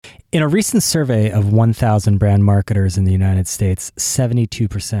In a recent survey of 1,000 brand marketers in the United States,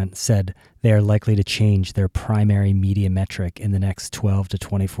 72% said they are likely to change their primary media metric in the next 12 to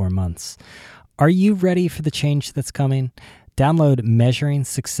 24 months. Are you ready for the change that's coming? Download Measuring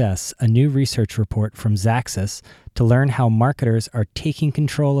Success, a new research report from Xaxis, to learn how marketers are taking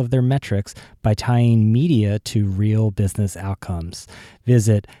control of their metrics by tying media to real business outcomes.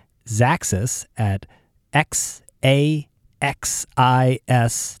 Visit Xaxis at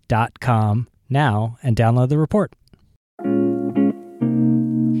xaxis.com now and download the report.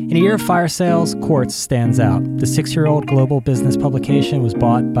 In a year of fire sales, Quartz stands out. The 6-year-old global business publication was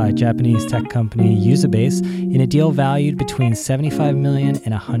bought by Japanese tech company Usabase in a deal valued between $75 million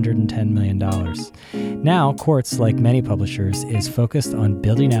and $110 million. Now, Quartz, like many publishers, is focused on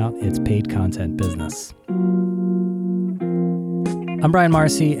building out its paid content business. I'm Brian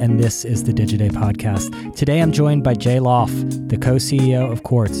Marcy, and this is the Digiday Podcast. Today, I'm joined by Jay Lauf, the co-CEO of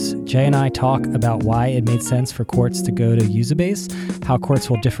Quartz. Jay and I talk about why it made sense for Quartz to go to Usabase, how Quartz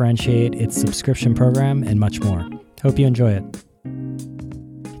will differentiate its subscription program, and much more. Hope you enjoy it.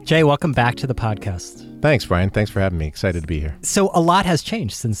 Jay, welcome back to the podcast. Thanks, Brian. Thanks for having me. Excited to be here. So a lot has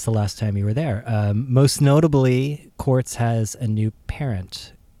changed since the last time you were there. Most notably, Quartz has a new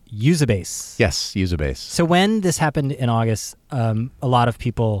parent, Usabase. Yes, Usabase. So when this happened in August, a lot of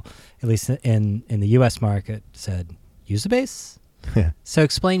people, at least in the U.S. market, said, Usabase? Yeah. So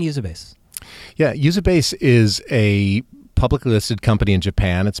explain Usabase. Yeah, Usabase is a publicly listed company in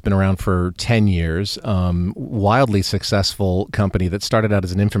Japan. It's been around for 10 years. Wildly successful company that started out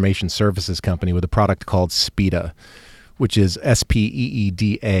as an information services company with a product called Speeda, which is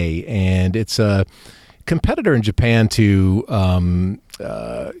SPEEDA. And it's a competitor in Japan to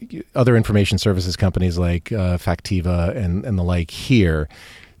other information services companies like Factiva and the like here.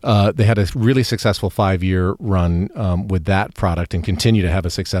 They had a really successful 5-year run with that product and continue to have a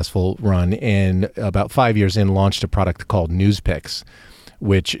successful run. And about 5 years in, launched a product called NewsPicks,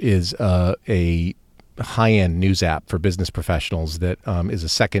 which is a high-end news app for business professionals that is a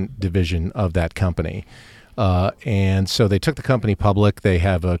second division of that company. And so they took the company public. They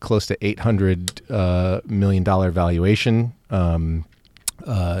have a close to $800 million valuation on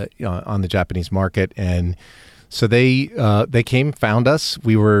the Japanese market. And so they found us.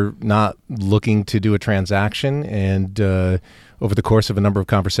 We were not looking to do a transaction. And over the course of a number of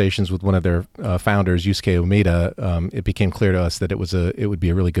conversations with one of their founders, Yusuke Umeda, it became clear to us that it would be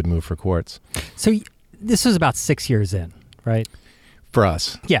a really good move for Quartz. So this was about 6 years in, right? For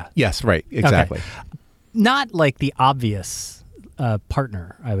us. Yeah. Yes, right. Exactly. Okay. Not like the obvious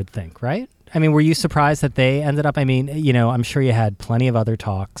partner, I would think, right? I mean, were you surprised that they ended up, I'm sure you had plenty of other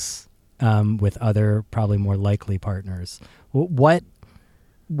talks with other probably more likely partners. What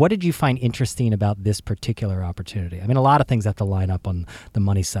did you find interesting about this particular opportunity? I mean, a lot of things have to line up on the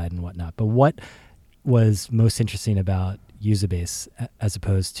money side and whatnot, but what was most interesting about Usabase as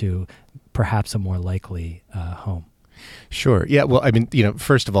opposed to perhaps a more likely home? Sure. Yeah. Well,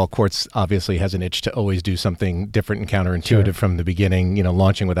 first of all, Quartz obviously has an itch to always do something different and counterintuitive from the beginning,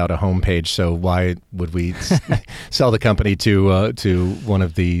 launching without a homepage. So why would we sell the company to one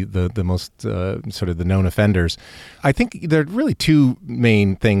of the most sort of the known offenders? I think there are really two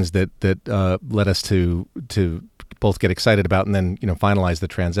main things that led us to both get excited about and then, finalize the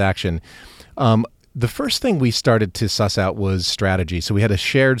transaction. The first thing we started to suss out was strategy. So we had a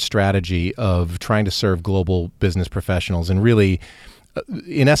shared strategy of trying to serve global business professionals and really,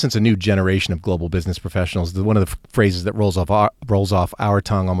 in essence, a new generation of global business professionals. One of the phrases that rolls off our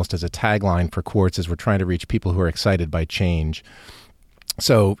tongue almost as a tagline for Quartz is we're trying to reach people who are excited by change.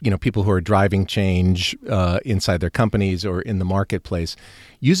 So, people who are driving change inside their companies or in the marketplace.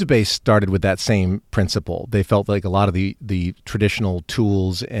 Usabase started with that same principle. They felt like a lot of the traditional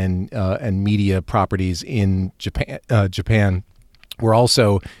tools and media properties in Japan were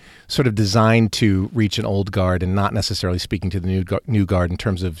also sort of designed to reach an old guard and not necessarily speaking to the new guard in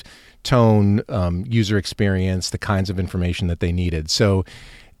terms of tone, user experience, the kinds of information that they needed. So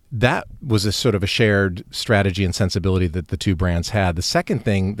that was a sort of a shared strategy and sensibility that the two brands had. The second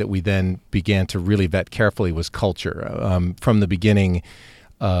thing that we then began to really vet carefully was culture. From the beginning,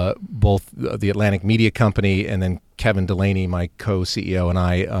 both the Atlantic Media Company and then Kevin Delaney, my co-CEO, and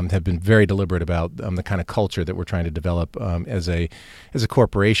I have been very deliberate about the kind of culture that we're trying to develop as a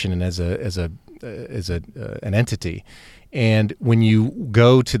corporation and as an entity. And when you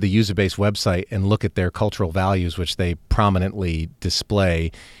go to the Usabase website and look at their cultural values, which they prominently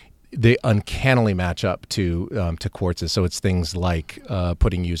display, they uncannily match up to Quartz's. So it's things like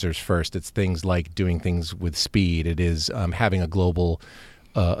putting users first. It's things like doing things with speed. It is having a global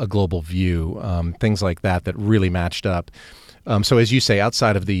view. Things like that really matched up. So as you say,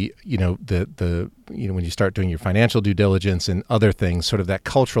 outside of the when you start doing your financial due diligence and other things, sort of that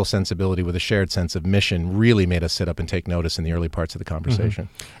cultural sensibility with a shared sense of mission really made us sit up and take notice in the early parts of the conversation.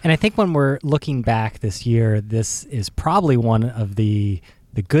 And I think when we're looking back this year, this is probably one of the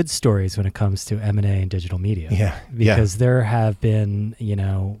good stories when it comes to M&A and digital media. Yeah. Because there have been,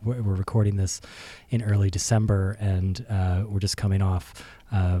 we're recording this in early December, and we're just coming off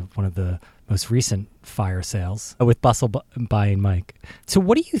one of the most recent fire sales with Bustle buying Mike. So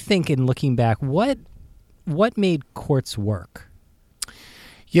what do you think, in looking back, what made Quartz work?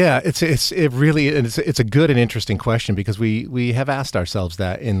 Yeah, it's a good and interesting question, because we have asked ourselves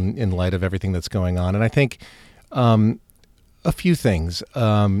that in light of everything that's going on. And I think a few things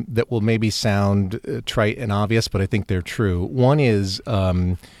that will maybe sound trite and obvious, but I think they're true. One is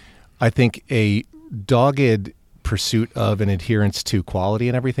I think a dogged pursuit of and adherence to quality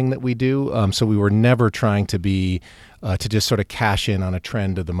in everything that we do. So we were never trying to be to just sort of cash in on a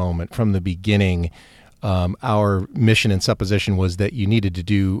trend of the moment. From the beginning, our mission and supposition was that you needed to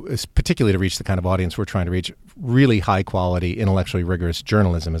do, particularly to reach the kind of audience we're trying to reach, really high quality, intellectually rigorous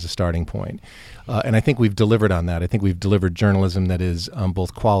journalism as a starting point. And I think we've delivered on that. I think we've delivered journalism that is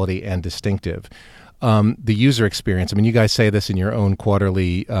both quality and distinctive. The user experience. I mean, you guys say this in your own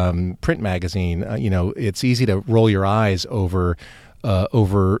quarterly print magazine. It's easy to roll your eyes over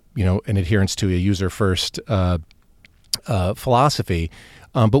an adherence to a user-first philosophy,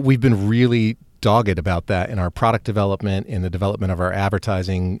 but we've been really dogged about that in our product development, in the development of our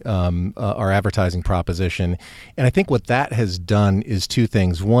advertising proposition. And I think what that has done is two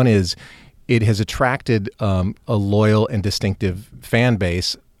things. One is it has attracted a loyal and distinctive fan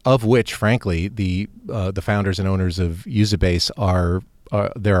base, of which, frankly, the founders and owners of Usabase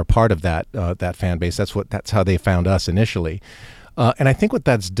they're a part of that fan base. That's how they found us initially. And I think what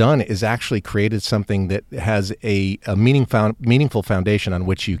that's done is actually created something that has a meaningful foundation on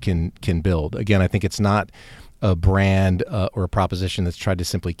which you can build. Again, I think it's not a brand or a proposition that's tried to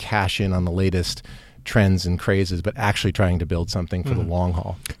simply cash in on the latest trends and crazes, but actually trying to build something for the long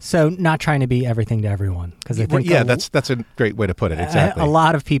haul. So not trying to be everything to everyone, because I think that's a great way to put it. Exactly. A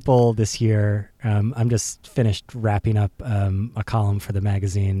lot of people this year. I'm just finished wrapping up a column for the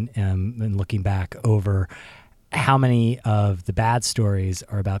magazine and looking back over how many of the bad stories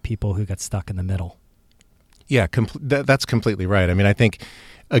are about people who got stuck in the middle. Yeah, that's completely right. I mean, I think,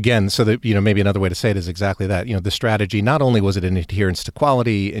 again, so that, maybe another way to say it is exactly that. The strategy, not only was it an adherence to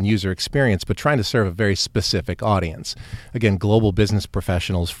quality and user experience, but trying to serve a very specific audience. Again, global business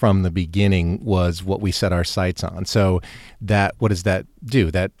professionals from the beginning was what we set our sights on. So what does that do?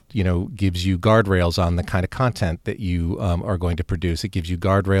 That, gives you guardrails on the kind of content that you are going to produce. It gives you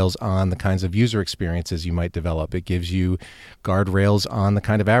guardrails on the kinds of user experiences you might develop. It gives you guardrails on the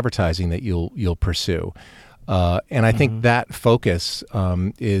kind of advertising that you'll pursue. And I think that focus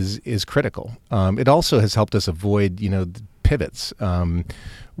is critical. It also has helped us avoid, pivots,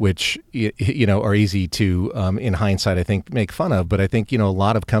 which are easy to, in hindsight, I think, make fun of. But I think a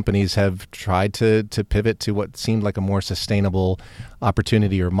lot of companies have tried to pivot to what seemed like a more sustainable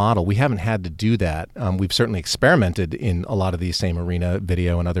opportunity or model. We haven't had to do that. We've certainly experimented in a lot of these same arena,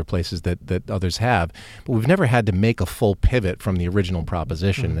 video, and other places that others have, but we've never had to make a full pivot from the original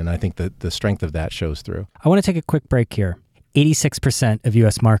proposition. And I think that the strength of that shows through. I want to take a quick break here. 86% of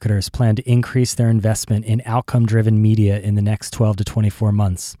U.S. marketers plan to increase their investment in outcome-driven media in the next 12 to 24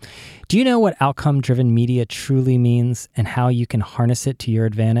 months. Do you know what outcome-driven media truly means and how you can harness it to your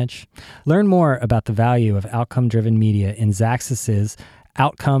advantage? Learn more about the value of outcome-driven media in Xaxis's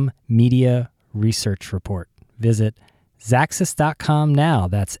Outcome Media Research Report. Visit Xaxis.com now.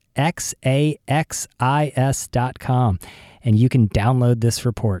 That's Xaxis.com. And you can download this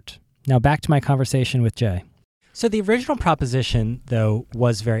report. Now back to my conversation with Jay. So the original proposition, though,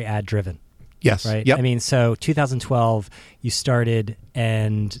 was very ad-driven. Yes. Right? Yep. I mean, so 2012, you started,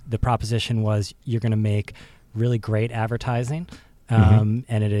 and the proposition was you're going to make really great advertising, and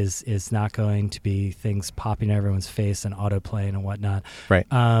it is not going to be things popping in everyone's face and autoplay and whatnot. Right.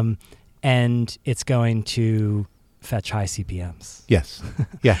 And it's going to fetch high CPMs. Yes.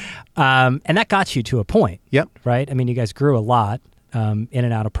 Yeah. And that got you to a point. Yep. Right? I mean, you guys grew a lot. In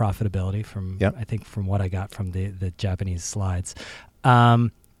and out of profitability I think from what I got from the Japanese slides.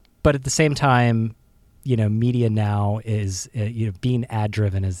 But at the same time, media now is, being ad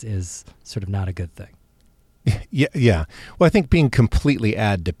driven is sort of not a good thing. Yeah. Well, I think being completely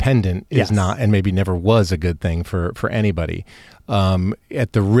ad dependent is not, and maybe never was, a good thing for anybody.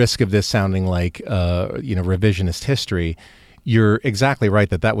 At the risk of this sounding like, revisionist history, you're exactly right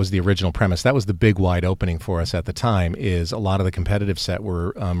that was the original premise. That was the big wide opening for us at the time, is a lot of the competitive set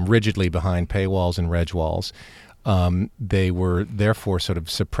were rigidly behind paywalls and reg walls. They were therefore sort of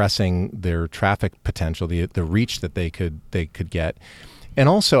suppressing their traffic potential, the reach that they could get. And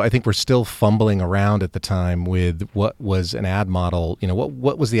also, I think we're still fumbling around at the time with what was an ad model,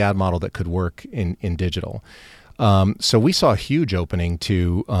 what was the ad model that could work in digital. So we saw a huge opening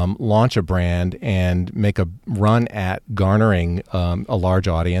to launch a brand and make a run at garnering a large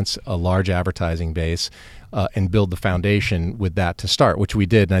audience, a large advertising base, and build the foundation with that to start, which we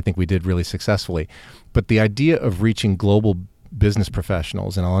did, and I think we did really successfully. But the idea of reaching global business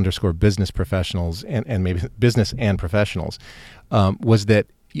professionals, and I'll underscore business professionals and maybe business and professionals, was that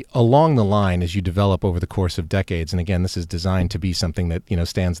along the line, as you develop over the course of decades, and again, this is designed to be something that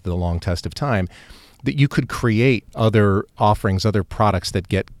stands the long test of time, that you could create other offerings, other products that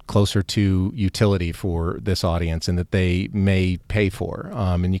get closer to utility for this audience and that they may pay for.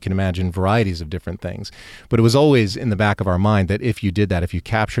 And you can imagine varieties of different things. But it was always in the back of our mind that if you did that, if you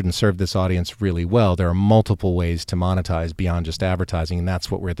captured and served this audience really well, there are multiple ways to monetize beyond just advertising. And that's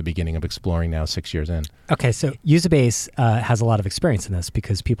what we're at the beginning of exploring now, 6 years in. Okay, so Usabase has a lot of experience in this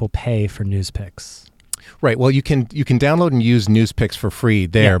because people pay for news picks. Right. Well, you can download and use NewsPicks for free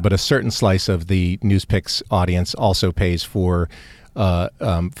there, but a certain slice of the NewsPicks audience also pays for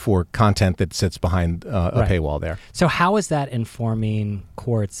content that sits behind a paywall there. So how is that informing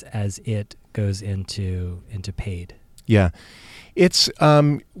Quartz as it goes into paid? Yeah, it's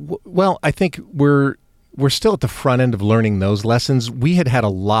well, I think we're still at the front end of learning those lessons. We had a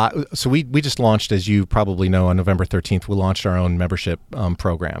lot. So we just launched, as you probably know, on November 13th, we launched our own membership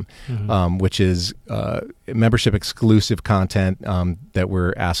program, which is membership exclusive content that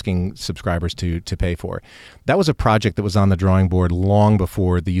we're asking subscribers to pay for. That was a project that was on the drawing board long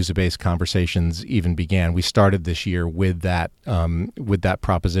before the user-based conversations even began. We started this year with that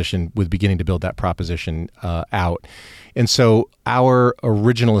proposition, with beginning to build that proposition out. And so our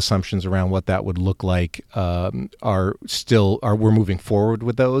original assumptions around what that would look like we're moving forward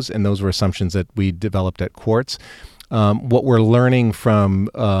with those, and those were assumptions that we developed at Quartz. What we're learning from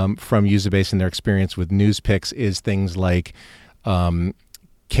Usabase and their experience with NewsPicks is things like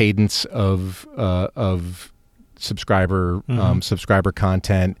cadence of subscriber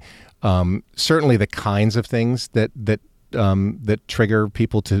content. Certainly, the kinds of things that trigger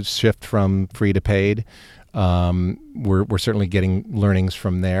people to shift from free to paid. We're certainly getting learnings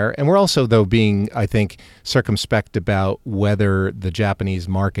from there. And we're also, though, being, I think, circumspect about whether the Japanese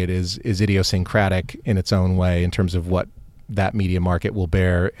market is idiosyncratic in its own way in terms of what that media market will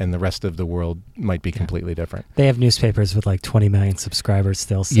bear, and the rest of the world might be completely different. They have newspapers with like 20 million subscribers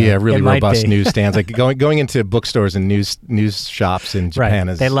still. So yeah, really robust newsstands. Like going into bookstores and news shops in Japan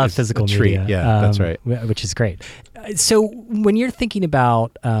is they love physical treat. media. Yeah, that's right. Which is great. So when you're thinking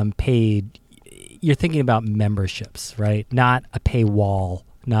about paid, you're thinking about memberships, right? Not a paywall,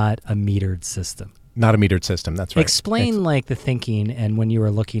 not a metered system. Not a metered system. That's right. Explain like the thinking and when you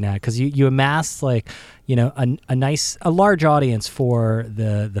were looking at, because you amassed like, a large audience for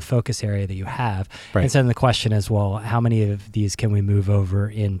the focus area that you have. Right. And so then the question is, well, how many of these can we move over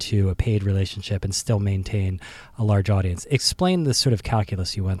into a paid relationship and still maintain a large audience? Explain the sort of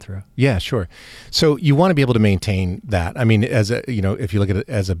calculus you went through. Yeah, sure. So you want to be able to maintain that. I mean, if you look at it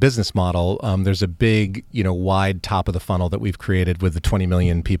as a business model, there's a big, wide top of the funnel that we've created with the 20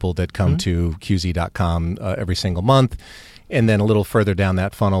 million people that come to QZ.com every single month. And then a little further down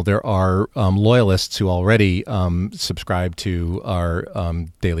that funnel, there are loyalists who already subscribe to our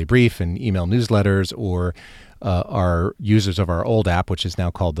daily brief and email newsletters, or are users of our old app, which is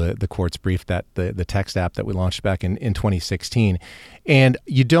now called the Quartz Brief, the text app that we launched back in 2016. And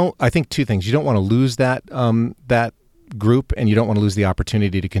I think two things. You don't want to lose that group, and you don't want to lose the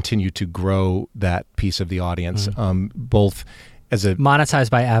opportunity to continue to grow that piece of the audience, both as a monetized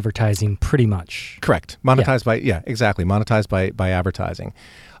by advertising, pretty much. Correct. Monetized exactly. Monetized by advertising.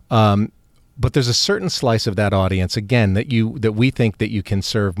 But there's a certain slice of that audience, again, that we think that you can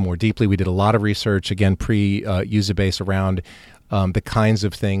serve more deeply. We did a lot of research, again, pre-Usabase around the kinds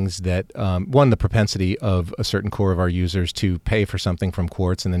of things that, one, the propensity of a certain core of our users to pay for something from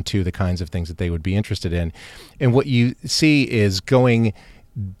Quartz, and then two, the kinds of things that they would be interested in. And what you see is going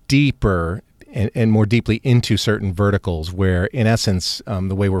deeper and more deeply into certain verticals where, in essence,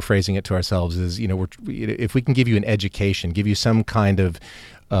 the way we're phrasing it to ourselves is, if we can give you an education, give you some kind of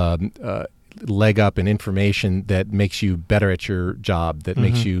leg up in information that makes you better at your job, that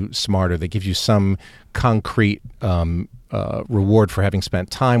makes you smarter, that gives you some concrete reward for having spent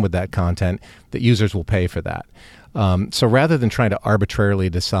time with that content, that users will pay for that. So rather than trying to arbitrarily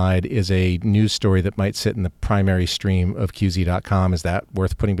decide, is a news story that might sit in the primary stream of QZ.com, is that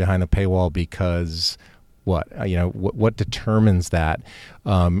worth putting behind the paywall because what? What determines that?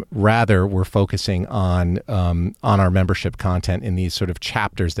 Rather, we're focusing on our membership content in these sort of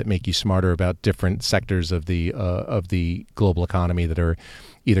chapters that make you smarter about different sectors of the global economy that are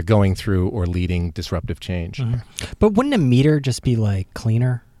either going through or leading disruptive change. Mm-hmm. But wouldn't a meter just be like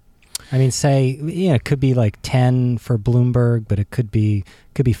cleaner? I mean, say, it could be like 10 for Bloomberg, but it could be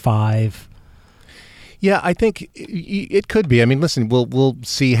 5. Yeah, I think it could be. I mean, listen, we'll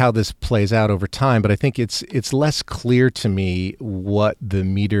see how this plays out over time, but I think it's less clear to me what the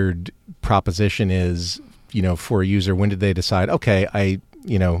metered proposition is, for a user. When did they decide, okay,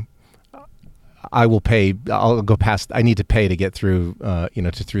 I will pay, I'll go past, I need to pay to get through,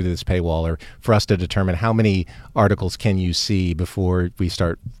 through this paywall, or for us to determine how many articles can you see before we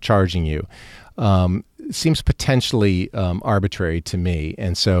start charging you. Seems potentially arbitrary to me.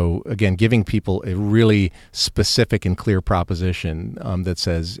 And so, again, giving people a really specific and clear proposition that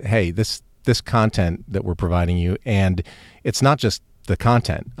says, hey, this content that we're providing you, and it's not just the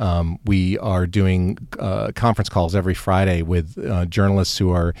content. We are doing conference calls every Friday with journalists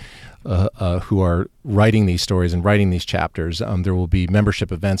who are writing these stories and writing these chapters. There will be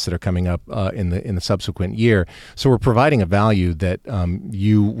membership events that are coming up in the subsequent year. So we're providing a value that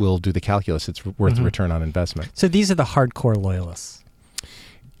you will do the calculus. It's worth the return on investment. So these are the hardcore loyalists.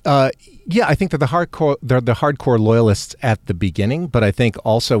 Yeah, I think they're the hardcore loyalists at the beginning, but I think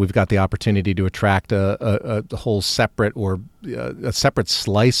also we've got the opportunity to attract a whole separate a separate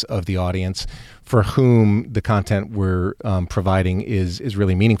slice of the audience for whom the content we're providing is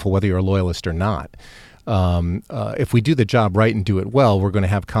really meaningful, whether you're a loyalist or not. If we do the job right and do it well, we're going to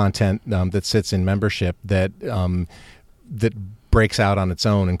have content that sits in membership that breaks out on its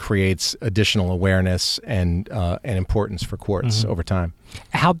own and creates additional awareness and importance for Quartz over time.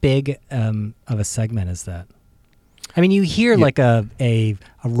 How big of a segment is that? I mean, you hear like a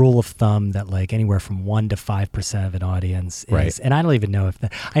rule of thumb that like anywhere from 1% to 5% of an audience is, right. And I don't even know if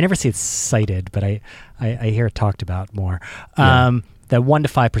I never see it cited, but I hear it talked about more. That 1% to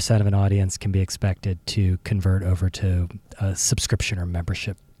 5% of an audience can be expected to convert over to a subscription or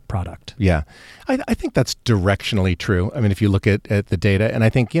membership product. Yeah, I think that's directionally true. I mean, if you look at the data, and I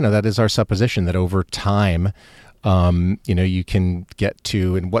think, that is our supposition that over time, you can get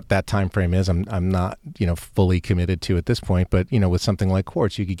to, and what that time frame is, I'm not, fully committed to at this point, but, with something like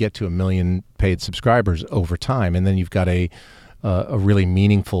Quartz, you could get to 1 million paid subscribers over time. And then you've got a really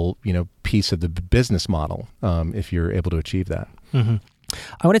meaningful, piece of the business model if you're able to achieve that. Mm-hmm.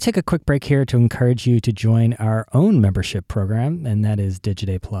 I want to take a quick break here to encourage you to join our own membership program, and that is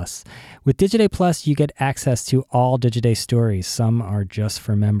Digiday Plus. With Digiday Plus, you get access to all Digiday stories. Some are just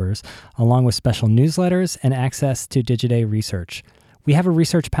for members, along with special newsletters and access to Digiday research. We have a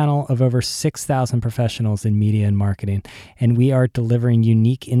research panel of over 6,000 professionals in media and marketing, and we are delivering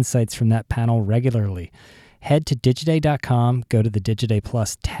unique insights from that panel regularly. Head to digiday.com, go to the Digiday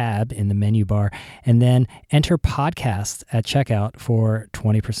Plus tab in the menu bar, and then enter podcasts at checkout for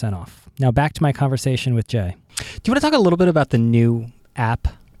 20% off. Now back to my conversation with Jay. Do you want to talk a little bit about the new app?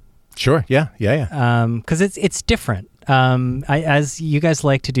 Sure. Yeah. Because it's different. As you guys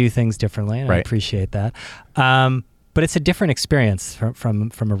like to do things differently, and right. I appreciate that. But it's a different experience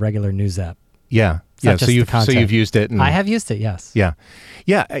from a regular news app. Yeah. Yeah, so you've used it. I have used it, yes.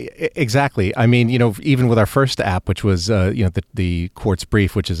 Yeah, exactly. I mean, even with our first app, which was the Quartz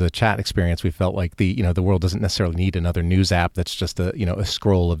Brief, which is a chat experience, we felt like the world doesn't necessarily need another news app that's just a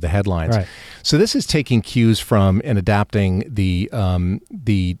scroll of the headlines. Right. So this is taking cues from and adapting the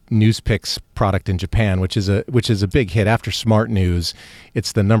NewsPicks product in Japan, which is a big hit after Smart News.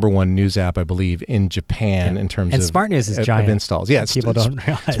 It's the number one news app, I believe, in Japan in terms of Smart News is giant. Of installs. Yeah, people don't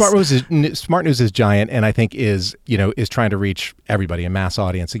realize. Smart News is giant, and I think is trying to reach everybody, a mass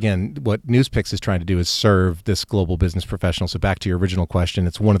audience. Again, what NewsPicks is trying to do is serve this global business professional. So back to your original question,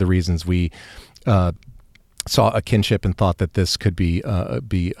 it's one of the reasons we saw a kinship and thought that this could be a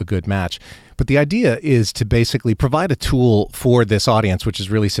good match. But the idea is to basically provide a tool for this audience, which is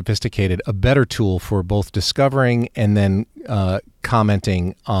really sophisticated, a better tool for both discovering and then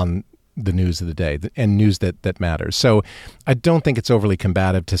commenting on the news of the day and news that matters. So I don't think it's overly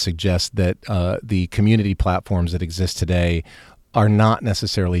combative to suggest that the community platforms that exist today are not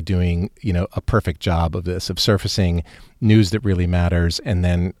necessarily doing, a perfect job of this, of surfacing news that really matters and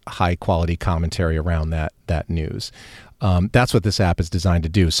then high quality commentary around that news. That's what this app is designed to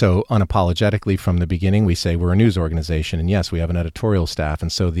do. So unapologetically from the beginning, we say we're a news organization, and yes, we have an editorial staff.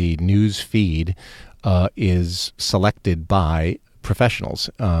 And so the news feed is selected by professionals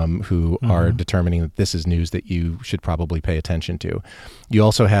who are determining that this is news that you should probably pay attention to. You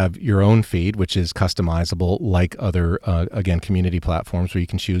also have your own feed, which is customizable like other, again, community platforms where you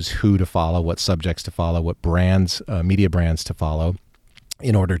can choose who to follow, what subjects to follow, what brands, media brands to follow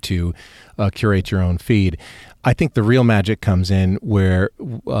in order to curate your own feed. I think the real magic comes in where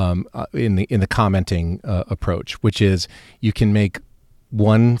in the commenting approach, which is you can make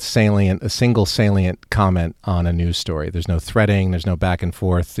a single salient comment on a news story. There's no threading, there's no back and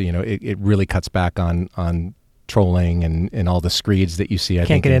forth. It really cuts back on trolling and all the screeds that you see. I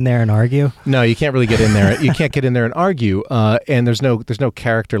can't get in there and argue. No, you can't really get in there. You can't get in there and argue. And there's no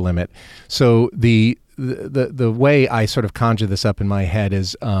character limit. So the way I sort of conjure this up in my head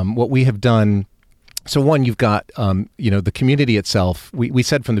is what we have done. So one, you've got, the community itself. We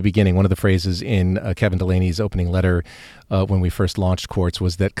said from the beginning, one of the phrases in Kevin Delaney's opening letter when we first launched Quartz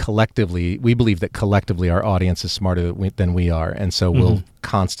was that we believe that collectively our audience is smarter than we are. And so we'll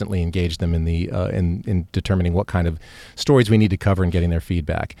constantly engage them in in determining what kind of stories we need to cover and getting their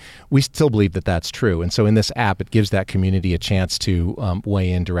feedback. We still believe that that's true. And so in this app, it gives that community a chance to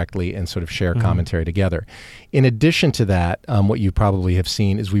weigh in directly and sort of share commentary together. In addition to that, what you probably have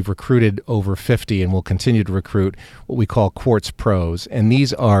seen is we've recruited over 50 and we'll continue to recruit what we call Quartz Pros. And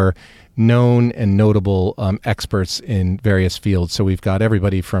these are known and notable experts in various fields. So we've got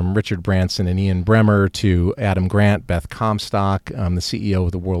everybody from Richard Branson and Ian Bremmer to Adam Grant, Beth Comstock, the CEO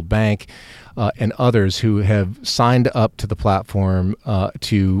of the World Bank, and others who have signed up to the platform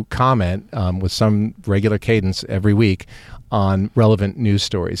to comment with some regular cadence every week on relevant news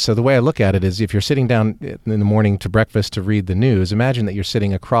stories. So the way I look at it is if you're sitting down in the morning to breakfast to read the news, imagine that you're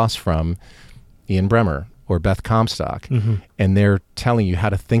sitting across from Ian Bremmer or Beth Comstock, and they're telling you how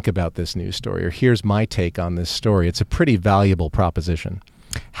to think about this news story, or here's my take on this story. It's a pretty valuable proposition.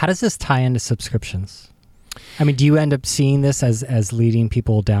 How does this tie into subscriptions? I mean, do you end up seeing this as leading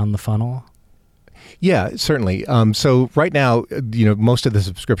people down the funnel? Yeah, certainly. So right now, most of the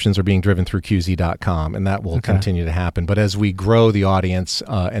subscriptions are being driven through QZ.com, and that will continue to happen. But as we grow the audience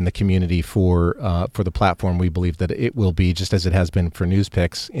and the community for the platform, we believe that it will be, just as it has been for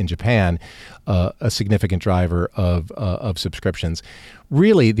NewsPicks in Japan, a significant driver of subscriptions.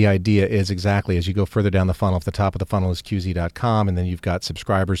 Really, the idea is exactly as you go further down the funnel, if the top of the funnel is QZ.com, and then you've got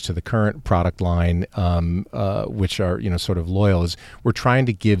subscribers to the current product line, which are, sort of loyal, is we're trying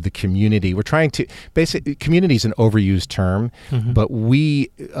to give the community, basically, community is an overused term, but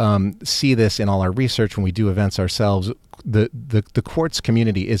we see this in all our research when we do events ourselves. The Quartz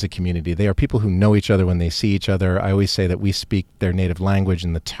community is a community. They are people who know each other when they see each other. I always say that we speak their native language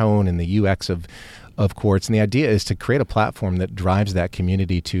and the tone and the UX of Quartz. And the idea is to create a platform that drives that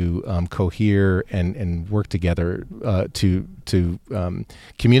community to cohere and work together to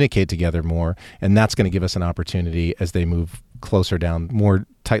communicate together more. And that's going to give us an opportunity as they move closer down, more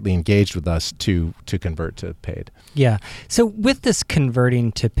tightly engaged with us to convert to paid. Yeah. So with this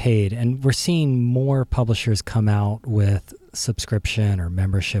converting to paid, and we're seeing more publishers come out with subscription or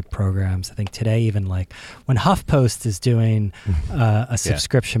membership programs. I think today, even like when HuffPost is doing a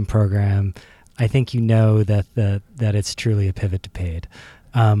subscription program, I think that it's truly a pivot to paid.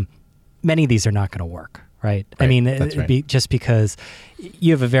 Many of these are not going to work, right? I mean, just because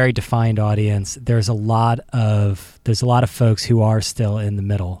you have a very defined audience, there's a lot of folks who are still in the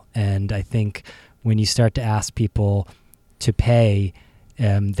middle, and I think when you start to ask people to pay,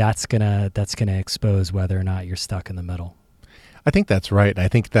 that's gonna expose whether or not you're stuck in the middle. I think that's right. I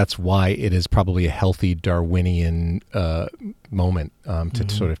think that's why it is probably a healthy Darwinian moment to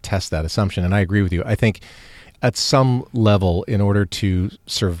sort of test that assumption. And I agree with you. I think at some level, in order to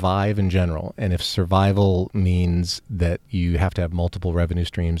survive in general, and if survival means that you have to have multiple revenue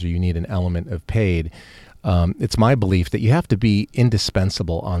streams or you need an element of paid, it's my belief that you have to be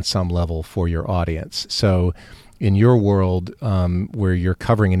indispensable on some level for your audience. So in your world, where you're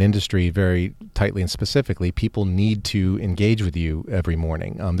covering an industry very tightly and specifically, people need to engage with you every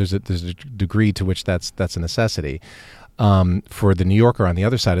morning. There's a degree to which that's a necessity. For the New Yorker on the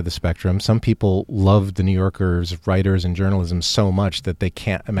other side of the spectrum, some people love the New Yorker's writers and journalism so much that they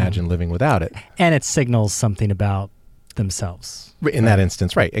can't imagine living without it. And it signals something about themselves. In that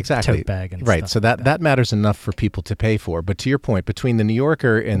instance, right, exactly. Tote bag and right, stuff so that matters enough for people to pay for. But to your point, between the New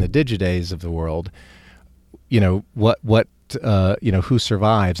Yorker and the Digidays of the world, who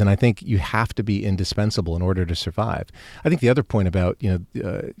survives, and I think you have to be indispensable in order to survive. I think the other point about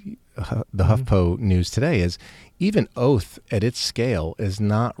the HuffPo news today is even Oath at its scale is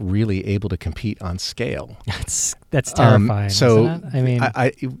not really able to compete on scale. That's terrifying. So isn't it?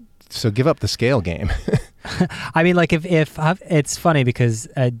 I mean, so give up the scale game. I mean, like if it's funny because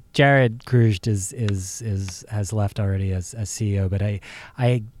Jared Gruged has left already as CEO, but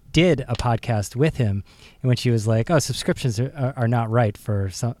I did a podcast with him in which he was like, "Oh, subscriptions are not right for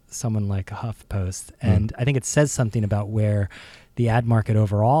someone like HuffPost," and I think it says something about where the ad market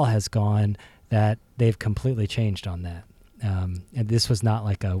overall has gone, that they've completely changed on that, and this was not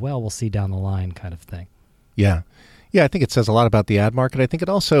like a we'll see down the line kind of thing. Yeah. Yeah, I think it says a lot about the ad market. I think it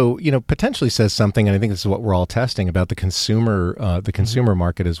also, potentially says something, and I think this is what we're all testing about the consumer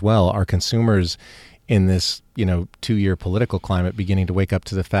market as well. Are consumers in this, 2-year political climate beginning to wake up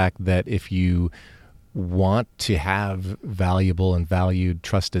to the fact that if you want to have valuable and valued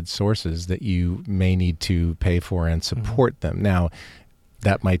trusted sources, that you may need to pay for and support them. Now,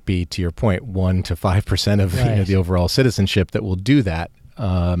 that might be, to your point, 1 to 5% of the overall citizenship that will do that.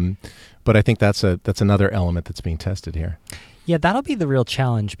 But I think that's another element that's being tested here. Yeah, that'll be the real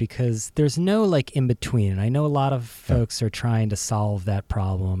challenge because there's no like in between. And I know a lot of folks are trying to solve that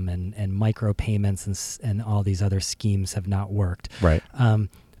problem, and micropayments and all these other schemes have not worked. Right.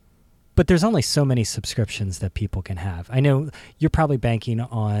 But there's only so many subscriptions that people can have. I know you're probably banking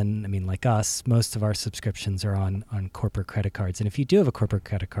on, like us, most of our subscriptions are on corporate credit cards. And if you do have a corporate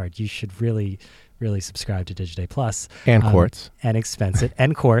credit card, you should really subscribe to Digiday Plus. And Quartz. And expense it.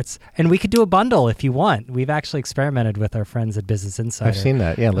 And Quartz. And we could do a bundle if you want. We've actually experimented with our friends at Business Insider. I've seen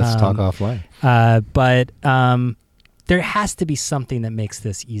that. Yeah, let's talk offline. But there has to be something that makes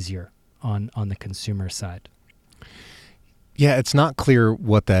this easier on the consumer side. Yeah, it's not clear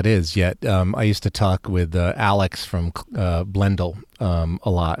what that is yet. I used to talk with Alex from Blendle a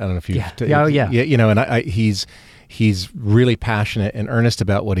lot. I don't know if you... And he's really passionate and earnest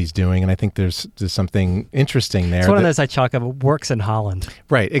about what he's doing, and I think there's something interesting there. It's one of those I chalk up. It works in Holland.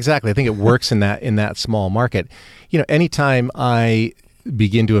 Right, exactly. I think it works in that small market. Anytime I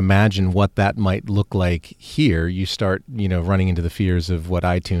begin to imagine what that might look like here, you start, running into the fears of what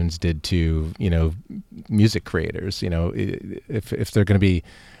iTunes did to, music creators. If they're going to be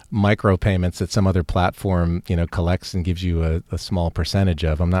micropayments that some other platform, collects and gives you a small percentage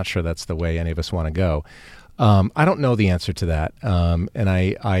of, I'm not sure that's the way any of us want to go. I don't know the answer to that, and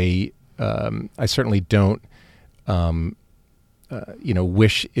I certainly don't,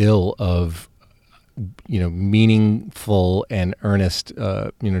 wish ill of, meaningful and earnest,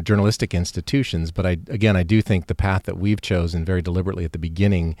 journalistic institutions. But I do think the path that we've chosen very deliberately at the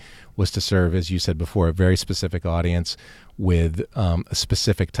beginning was to serve, as you said before, a very specific audience with a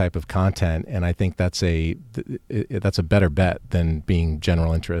specific type of content, and I think that's a better bet than being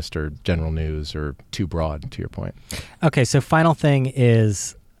general interest or general news or too broad, to your point. Okay, so final thing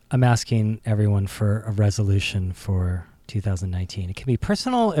is I'm asking everyone for a resolution for 2019. It can be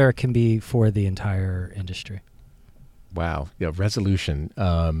personal or it can be for the entire industry. Wow, yeah, resolution.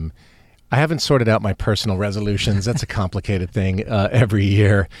 I haven't sorted out my personal resolutions. That's a complicated thing every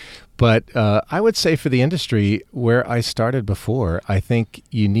year. But I would say for the industry, where I started before, I think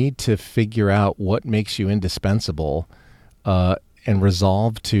you need to figure out what makes you indispensable and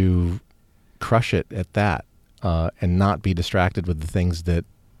resolve to crush it at that and not be distracted with the things that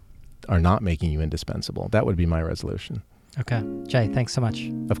are not making you indispensable. That would be my resolution. Okay. Jay, thanks so much.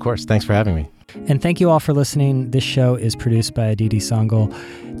 Of course. Thanks for having me. And thank you all for listening. This show is produced by Aditi Songol.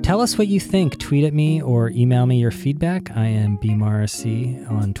 Tell us what you think. Tweet at me or email me your feedback. I am bmorrissey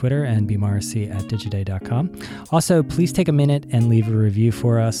on Twitter and bmorrissey@digiday.com. Also, please take a minute and leave a review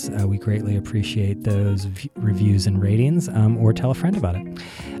for us. We greatly appreciate those reviews and ratings, or tell a friend about it.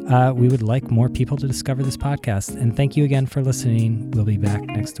 We would like more people to discover this podcast. And thank you again for listening. We'll be back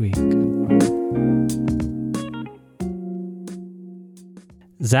next week.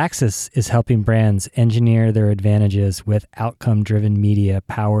 Xaxis is helping brands engineer their advantages with outcome-driven media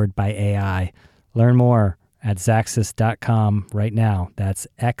powered by AI. Learn more at Xaxis.com right now. That's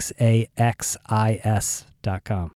XAXIS.com.